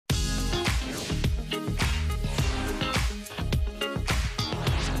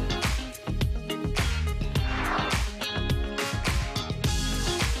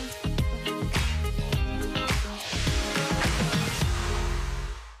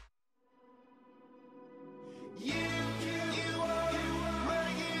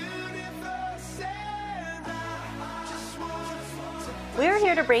We're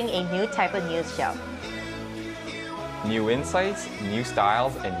here to bring a new type of news show. New insights, new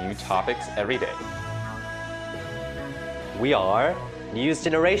styles, and new topics every day. We are News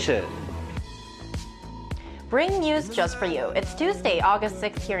Generation. Bring news just for you. It's Tuesday, August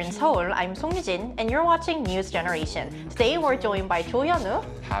 6th here in Seoul. I'm Song Yujin, and you're watching News Generation. Today, we're joined by Cho Hyun-woo.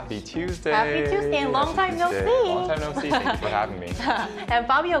 Happy Tuesday! Happy Tuesday and long time no see! Long time no see. Thank you for having me. And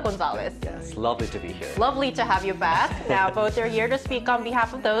Fabio Gonzalez. Yes, lovely to be here. Lovely to have you back. Now, both are here to speak on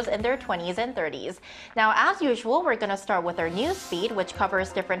behalf of those in their 20s and 30s. Now, as usual, we're going to start with our news feed, which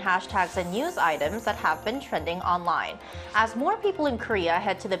covers different hashtags and news items that have been trending online. As more people in Korea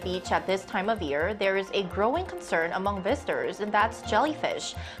head to the beach at this time of year, there is a growing concern among visitors, and that's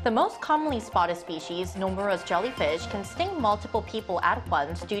jellyfish. The most commonly spotted species, Nomura's jellyfish, can sting multiple people at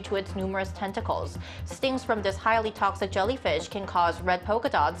once due to its numerous tentacles. Stings from this highly toxic jellyfish can cause red polka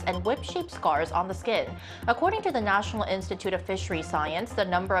dots and whip-shaped scars on the skin. According to the National Institute of Fishery Science, the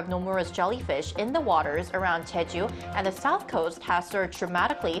number of Nomura's jellyfish in the waters around Jeju and the south coast has surged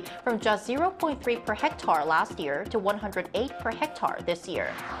dramatically from just 0.3 per hectare last year to 108 per hectare this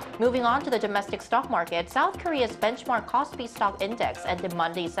year. Moving on to the domestic stock market, South Korea's benchmark Kospi stock index ended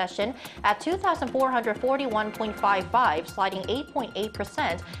Monday's session at 2,441.55, sliding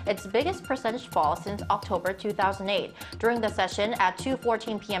 8.8%, its biggest percentage fall since October 2008. During the session at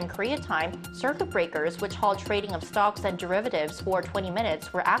 2:14 p.m. Korea time, circuit breakers, which halt trading of stocks and derivatives for 20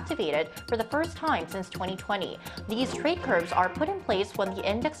 minutes, were activated for the first time since 2020. These trade curves are put in place when the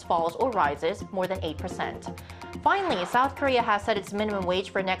index falls or rises more than 8%. Finally, South Korea has set its minimum wage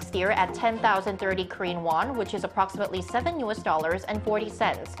for next year at 10,030 Korean won, which is approximately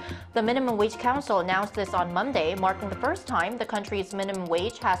 $7.40. The Minimum Wage Council announced this on Monday, marking the first time the country's minimum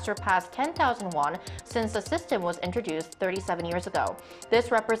wage has surpassed 10,000 won since the system was introduced 37 years ago.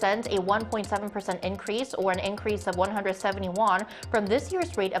 This represents a 1.7% increase, or an increase of 170 won from this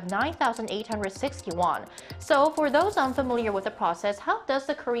year's rate of 9,860 won. So, for those unfamiliar with the process, how does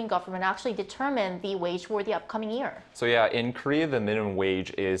the Korean government actually determine the wage for the upcoming year? So yeah, in Korea, the minimum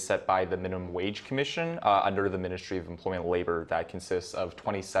wage is set by the Minimum Wage Commission under the Ministry of Employment and Labor that consists of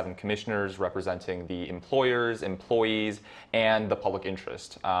 27 commissioners representing the employers, employees, and the public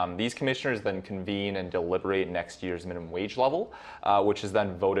interest. These commissioners then convene and deliberate next year's minimum wage level, which is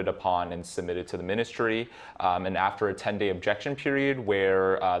then voted upon and submitted to the ministry. And after a 10-day objection period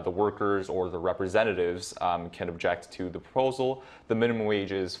where the workers or the representatives can object to the proposal, the minimum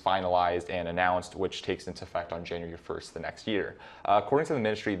wage is finalized and announced, which takes into effect on January 1st the next year. According to the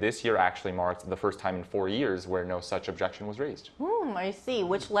ministry, this year actually marked the first time in 4 years where no such objection was raised. I see,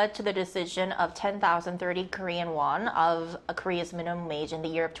 which led to the decision of 10,030 Korean won of Korea's minimum wage in the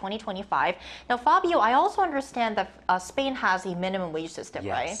year of 2025. Now, Fabio, I also understand that Spain has a minimum wage system,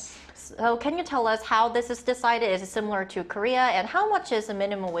 Yes. right? So can you tell us how this is decided? Is it similar to Korea? And how much is the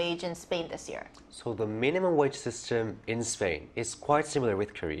minimum wage in Spain this year? So the minimum wage system in Spain is quite similar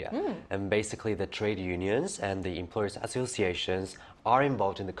with Korea. And basically the trade unions and the employers associations are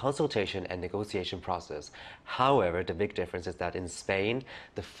involved in the consultation and negotiation process. However, the big difference is that in Spain,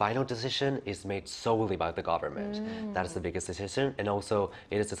 the final decision is made solely by the government. That is the biggest decision, and also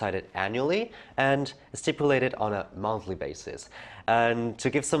it is decided annually and stipulated on a monthly basis. And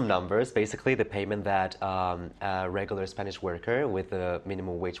to give some numbers, basically the payment that a regular Spanish worker with a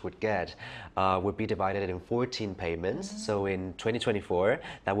minimum wage would get would be divided in 14 payments. So in 2024,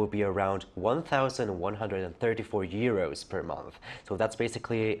 that would be around 1,134 euros per month. So that's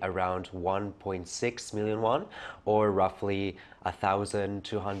basically around 1.6 million won, or roughly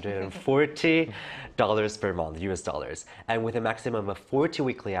 $1,240 per month, US dollars. And with a maximum of 40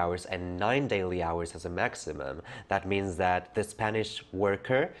 weekly hours and 9 daily hours as a maximum, that means that the Spanish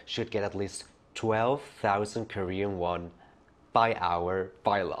worker should get at least 12,000 Korean won by hour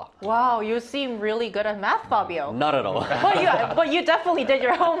by law. Wow, you seem really good at math, Fabio. Not at all. But you definitely did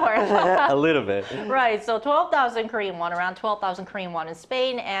your homework. A little bit. Right, so 12,000 Korean won, around 12,000 Korean won in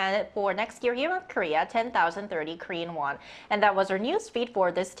Spain, and for next year here in Korea, 10,030 Korean won. And that was our news feed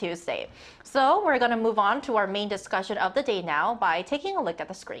for this Tuesday. So we're going to move on to our main discussion of the day now by taking a look at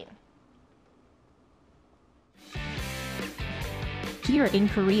the screen. Here in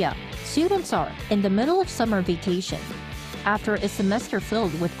Korea, students are in the middle of summer vacation. After a semester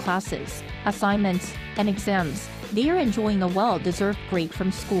filled with classes, assignments, and exams, they are enjoying a well-deserved break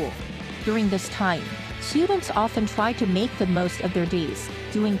from school. During this time, students often try to make the most of their days,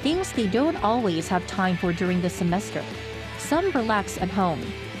 doing things they don't always have time for during the semester. Some relax at home,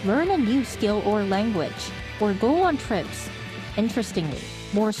 learn a new skill or language, or go on trips. Interestingly,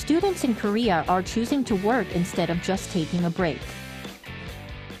 more students in Korea are choosing to work instead of just taking a break.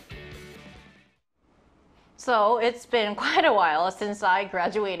 So it's been quite a while since I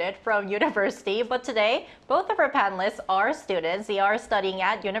graduated from university, but today both of our panelists are students. They are studying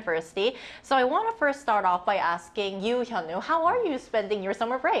at university. So I want to first start off by asking you, Hyunwoo, how are you spending your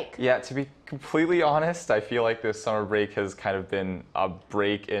summer break? Yeah, to be completely honest, I feel like this summer break has kind of been a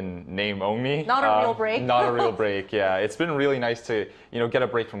break in name only. Not a real break? Not a real break, yeah. It's been really nice to, get a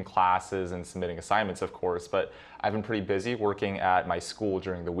break from classes and submitting assignments, of course, but I've been pretty busy working at my school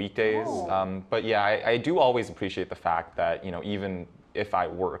during the weekdays. But yeah, I do always appreciate the fact that, even if I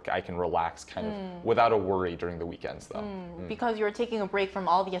work, I can relax kind of without a worry during the weekends, though. Because you're taking a break from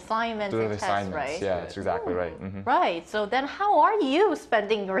all the assignments and tests, right? Yeah, that's exactly right. Right. So then how are you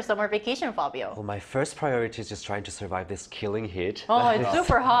spending your summer vacation, Fabio? Well, my first priority is just trying to survive this killing heat. Oh, it's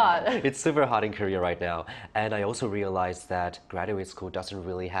super hot. It's super hot in Korea right now. And I also realized that graduate school doesn't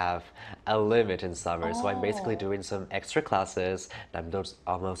really have a limit in summer. So I'm basically doing some extra classes. I'm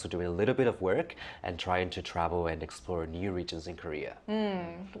also doing a little bit of work and trying to travel and explore new regions in Korea.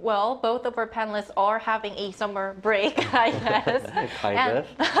 Well, both of our panelists are having a summer break, I guess. Kind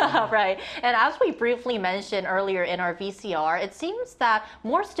of. Right. And as we briefly mentioned earlier in our VCR, it seems that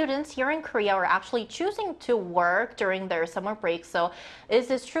more students here in Korea are actually choosing to work during their summer break. So is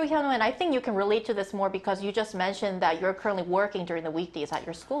this true, Hyunwoo? And I think you can relate to this more because you just mentioned that you're currently working during the weekdays at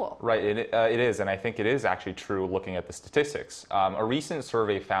your school. Right, it is, and I think it is actually true looking at the statistics. A recent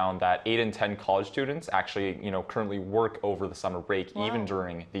survey found that 8 in 10 college students actually, currently work over the summer break, even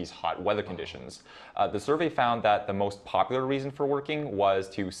during these hot weather conditions. The survey found that the most popular reason for working was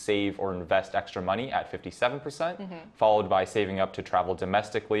to save or invest extra money at 57%, followed by saving up to travel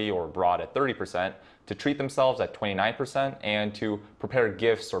domestically or abroad at 30%, to treat themselves at 29%, and to prepare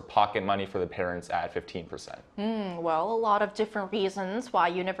gifts or pocket money for the parents at 15%. Well, a lot of different reasons why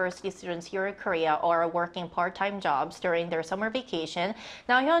university students here in Korea are working part-time jobs during their summer vacation.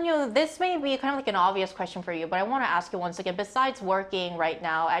 Now, Hyunwoo, this may be kind of like an obvious question for you, but I want to ask you once again, besides working right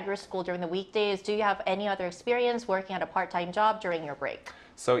now at your school during the weekdays, do you have any other experience working at a part-time job during your break?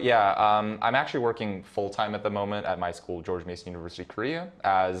 So yeah, I'm actually working full-time at the moment at my school, George Mason University, Korea,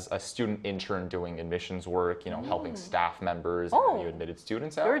 as a student intern doing admissions work, helping staff members and new admitted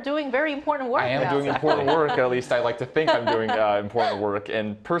students out. You're doing very important work. I am doing important work, at least I like to think I'm doing important work.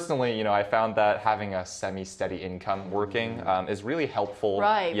 And personally, I found that having a semi-steady income working is really helpful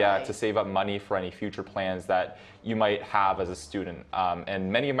to save up money for any future plans that you might have as a student.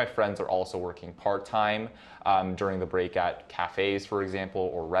 And many of my friends are also working part-time during the break at cafes, for example,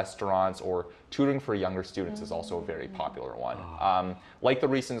 or restaurants, or tutoring for younger students is also a very popular one. Like the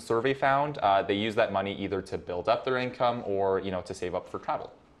recent survey found, they use that money either to build up their income or to save up for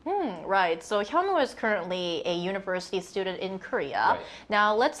travel. Right. So Hyunwoo is currently a university student in Korea. Right.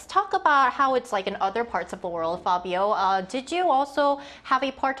 Now let's talk about how it's like in other parts of the world, Fabio. Did you also have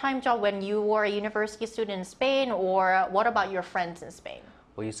a part-time job when you were a university student in Spain, or what about your friends in Spain?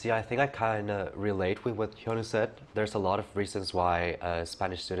 Well, you see, I think I kind of relate with what Hyunwoo said. There's a lot of reasons why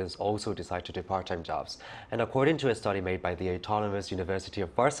Spanish students also decide to do part-time jobs. And according to a study made by the Autonomous University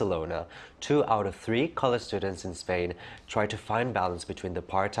of Barcelona, 2 out of 3 college students in Spain try to find balance between the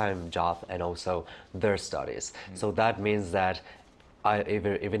part-time job and also their studies. So that means that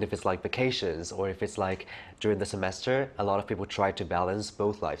even if it's like vacations or if it's like during the semester, a lot of people try to balance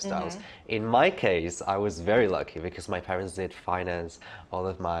both lifestyles. In my case, I was very lucky because my parents did finance all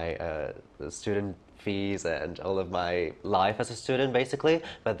of my student fees and all of my life as a student, basically.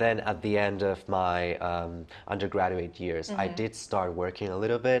 But then at the end of my undergraduate years, I did start working a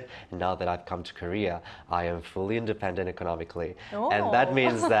little bit. And now that I've come to Korea, I am fully independent economically. And that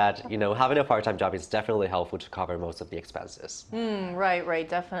means that, having a part-time job is definitely helpful to cover most of the expenses. Right,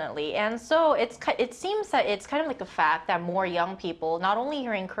 definitely. And so it seems that it's kind of like a fact that more young people, not only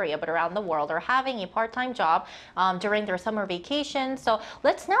here in Korea, but around the world, are having a part-time job during their summer vacation. So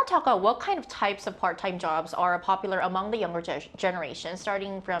let's now talk about what kind of types of part-time jobs are popular among the younger generation,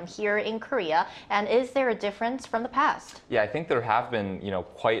 starting from here in Korea. And is there a difference from the past? Yeah, I think there have been,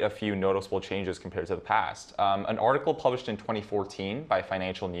 quite a few noticeable changes compared to the past. An article published in 2014 by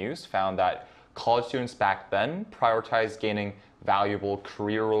Financial News found that college students back then prioritized gaining valuable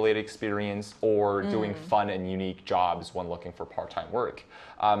career-related experience or doing fun and unique jobs when looking for part-time work.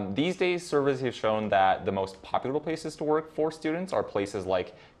 These days, surveys have shown that the most popular places to work for students are places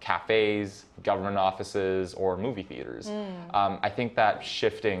like cafes, government offices, or movie theaters. I think that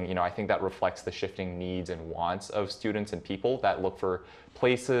shifting, I think that reflects the shifting needs and wants of students and people that look for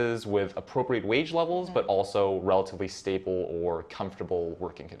places with appropriate wage levels, but also relatively stable or comfortable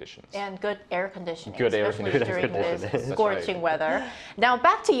working conditions. And good air conditioning. Good air especially conditioning. during this scorching weather. weather. Now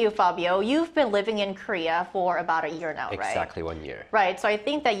back to you, Fabio. You've been living in Korea for about a year now, right? Exactly 1 year. Right. So I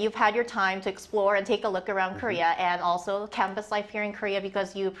think that you've had your time to explore and take a look around Korea and also campus life here in Korea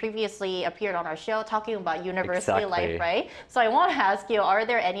because you previously appeared on our show talking about university life, right? So I want to ask you, are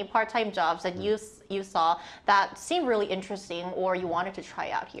there any part-time jobs that you saw that seemed really interesting or you wanted to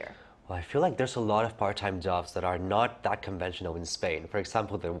try out here? Well, I feel like there's a lot of part-time jobs that are not that conventional in Spain. For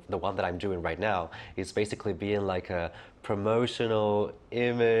example, the one that I'm doing right now is basically being like a promotional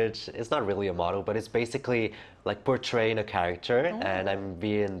image. It's not really a model, but it's basically like portraying a character, and I'm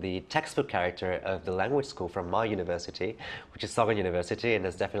being the textbook character of the language school from my university, which is Southern University, and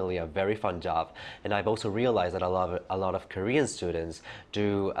it's definitely a very fun job. And I've also realized that a lot of Korean students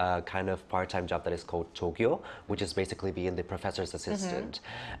do a kind of part-time job that is called Tokyo, which is basically being the professor's assistant.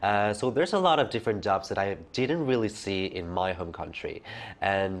 So there's a lot of different jobs that I didn't really see in my home country.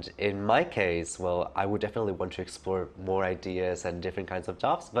 And in my case, well, I would definitely want to explore more ideas and different kinds of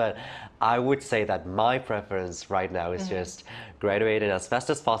jobs, but I would say that my preference right now is just graduating as fast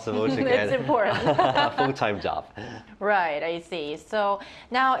as possible to get a full-time job. Right, I see. So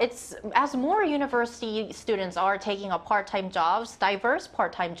now it's as more university students are taking up part-time jobs, diverse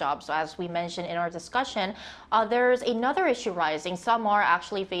part-time jobs, as we mentioned in our discussion, there's another issue rising. Some are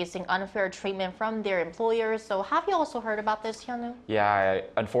actually facing unfair treatment from their employers. So have you also heard about this, Hyunwoo? Yeah,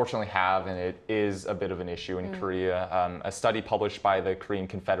 I unfortunately have, and it is a bit of an issue in Korea. A study published by the Korean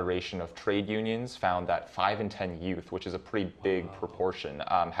Confederation of Trade Unions found that 5 in 10 youth, which is a pretty big proportion,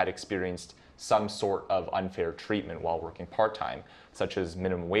 had experienced some sort of unfair treatment while working part-time, such as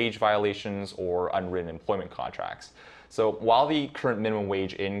minimum wage violations or unwritten employment contracts. So while the current minimum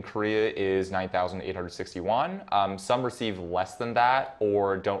wage in Korea is 9,861, some receive less than that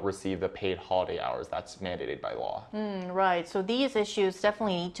or don't receive the paid holiday hours that's mandated by law. Right. So these issues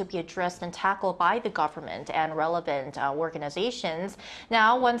definitely need to be addressed and tackled by the government and relevant organizations.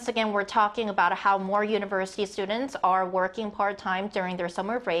 Now, once again, we're talking about how more university students are working part-time during their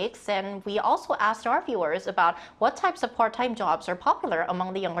summer breaks. And we also asked our viewers about what types of part-time jobs are popular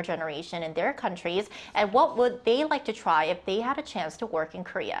among the younger generation in their countries and what would they like to try if they had a chance to work in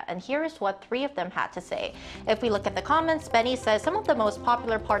Korea. And here is what 3 of them had to say. If we look at the comments, Benny says some of the most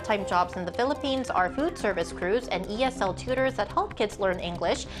popular part-time jobs in the Philippines are food service crews and ESL tutors that help kids learn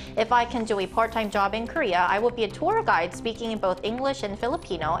English. If I can do a part-time job in Korea, I will be a tour guide speaking in both English and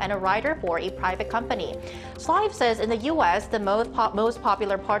Filipino and a writer for a private company. Slive says in the US, the most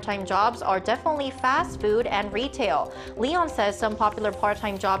popular part-time jobs are definitely fast food and retail. Leon says some popular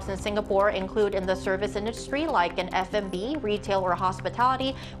part-time jobs in Singapore include in the service industry like an F&B, retail or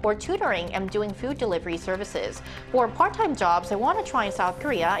hospitality, or tutoring and doing food delivery services. For part-time jobs I want to try in South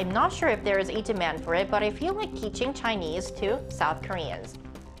Korea, I'm not sure if there is a demand for it, but I feel like teaching Chinese to South Koreans.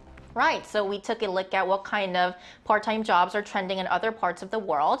 Right, so we took a look at what kind of part-time jobs are trending in other parts of the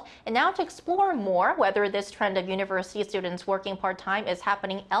world. And now to explore more whether this trend of university students working part-time is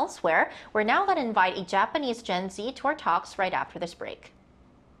happening elsewhere, we're now going to invite a Japanese Gen Z to our talks right after this break.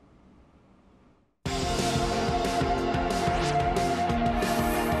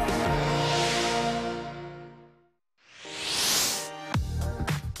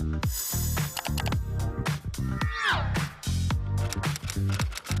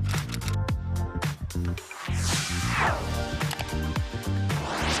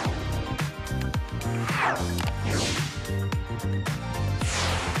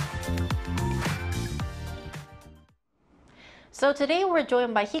 So today we're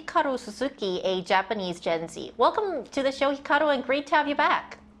joined by Hikaru Suzuki, a Japanese Gen Z. Welcome to the show, Hikaru, and great to have you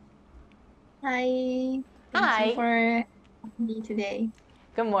back. Hi. Thank you for having me today.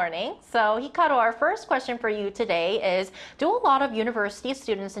 Good morning. So Hikaru, our first question for you today is, do a lot of university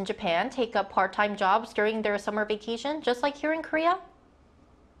students in Japan take up part-time jobs during their summer vacation, just like here in Korea?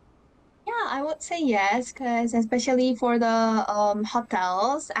 Yeah, I would say yes, because especially for the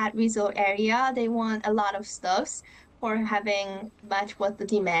hotels at resort area, they want a lot of stuffs for having match with the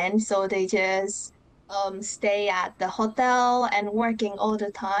demand. So they just stay at the hotel and working all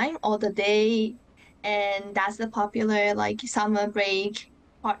the time, all the day. And that's the popular like summer break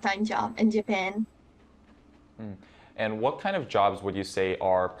part-time job in Japan. And what kind of jobs would you say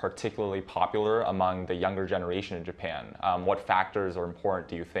are particularly popular among the younger generation in Japan? What factors are important,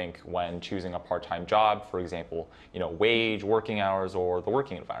 do you think, when choosing a part-time job? For example, wage, working hours, or the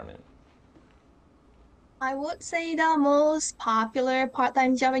working environment? I would say the most popular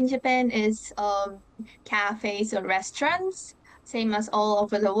part-time job in Japan is cafes or restaurants. same as all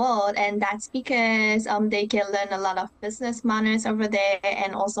over the world, and that's because they can learn a lot of business manners over there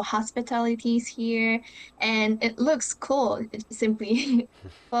and also hospitalities here, and it looks cool simply.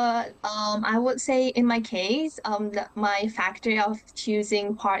 But I would say in my case, my factor of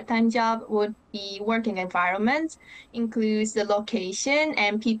choosing part-time job would be working environment, includes the location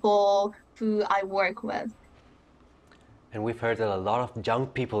and people who I work with. And we've heard that a lot of young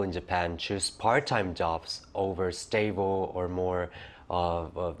people in Japan choose part-time jobs over stable or more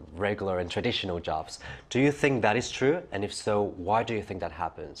regular and traditional jobs. Do you think that is true? And if so, why do you think that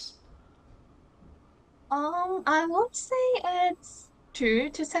happens? I would say it's true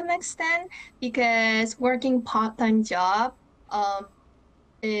to some extent because working part-time job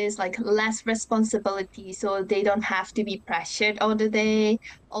is like less responsibility, so they don't have to be pressured all the day,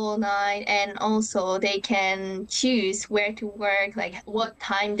 all night, and also they can choose where to work, like what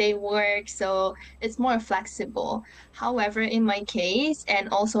time they work, so it's more flexible. However, in my case and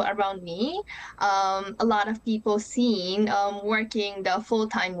also around me, a lot of people seen working the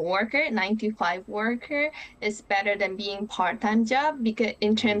full-time worker, 9 to 5 worker, is better than being part-time job because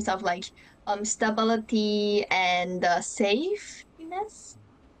in terms of like stability and safeness.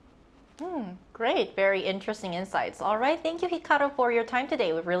 Great, very interesting insights. All right, thank you, Hikaru, for your time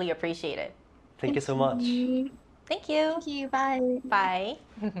today. We really appreciate it. Thank you so much. Thank you. Thank you. Bye. Bye.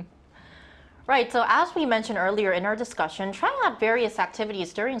 Right, so as we mentioned earlier in our discussion, trying out various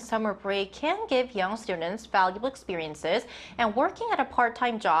activities during summer break can give young students valuable experiences, and working at a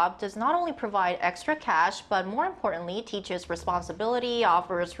part-time job does not only provide extra cash, but more importantly, teaches responsibility,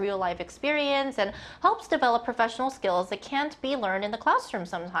 offers real-life experience, and helps develop professional skills that can't be learned in the classroom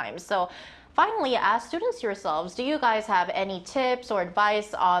sometimes. So finally, as students yourselves, do you guys have any tips or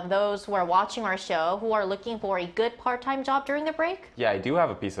advice on those who are watching our show who are looking for a good part-time job during the break? Yeah, I do have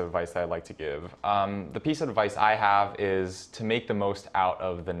a piece of advice that I'd like to give. The piece of advice I have is to make the most out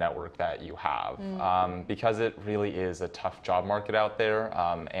of the network that you have, because it really is a tough job market out there,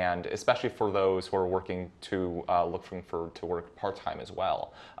 and especially for those who are working to to work part-time as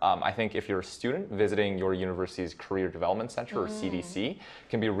well. I think if you're a student, visiting your university's Career Development Center or CDC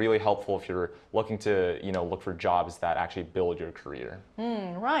can be really helpful if you're looking to look for jobs that actually build your career.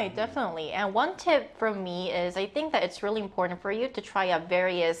 Right, definitely. And one tip from me is I think that it's really important for you to try out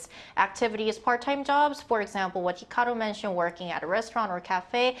various activities, part-time jobs. For example, what Hikaru mentioned, working at a restaurant or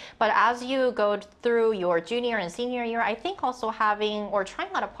cafe. But as you go through your junior and senior year, I think also having or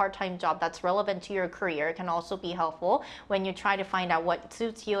trying out a part-time job that's relevant to your career can also be helpful when you try to find out what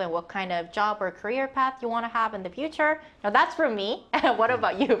suits you and what kind of job or career path you want to have in the future. Now that's from me. What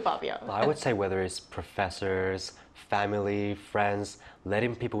about you, Fabio? I would say whether it's professors, family, friends,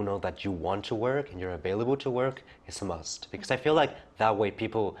 letting people know that you want to work and you're available to work is a must. Because I feel like that way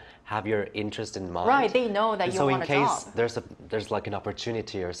people have your interest in mind. Right, they know that and you want a job. So in case there's like an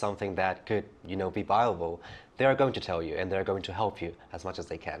opportunity or something that could, be viable, they are going to tell you and they're going to help you as much as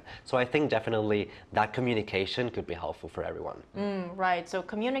they can. So I think definitely that communication could be helpful for everyone. Right, so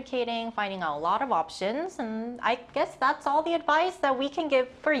communicating, finding out a lot of options, and I guess that's all the advice that we can give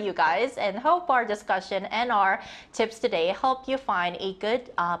for you guys, and hope our discussion and our tips today help you find a good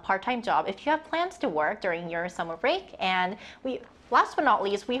part-time job if you have plans to work during your summer break. And last but not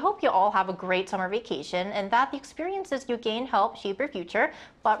least, we hope you all have a great summer vacation and that the experiences you gain help shape your future.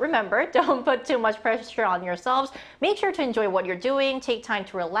 But remember, don't put too much pressure on yourselves. Make sure to enjoy what you're doing, take time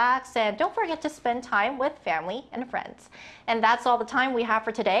to relax, and don't forget to spend time with family and friends. And that's all the time we have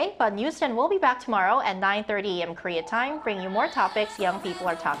for today, but Newsden will be back tomorrow at 9:30 a.m. Korea time, bringing you more topics young people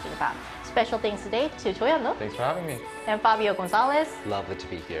are talking about. Special thanks today to Choi Hyun-wook Thanks for having me. and Fabio Gonzalez. Lovely to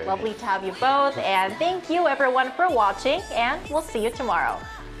be here. Lovely to have you both, and thank you everyone for watching, and we'll see you tomorrow.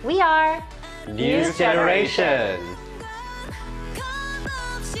 We are News Generation.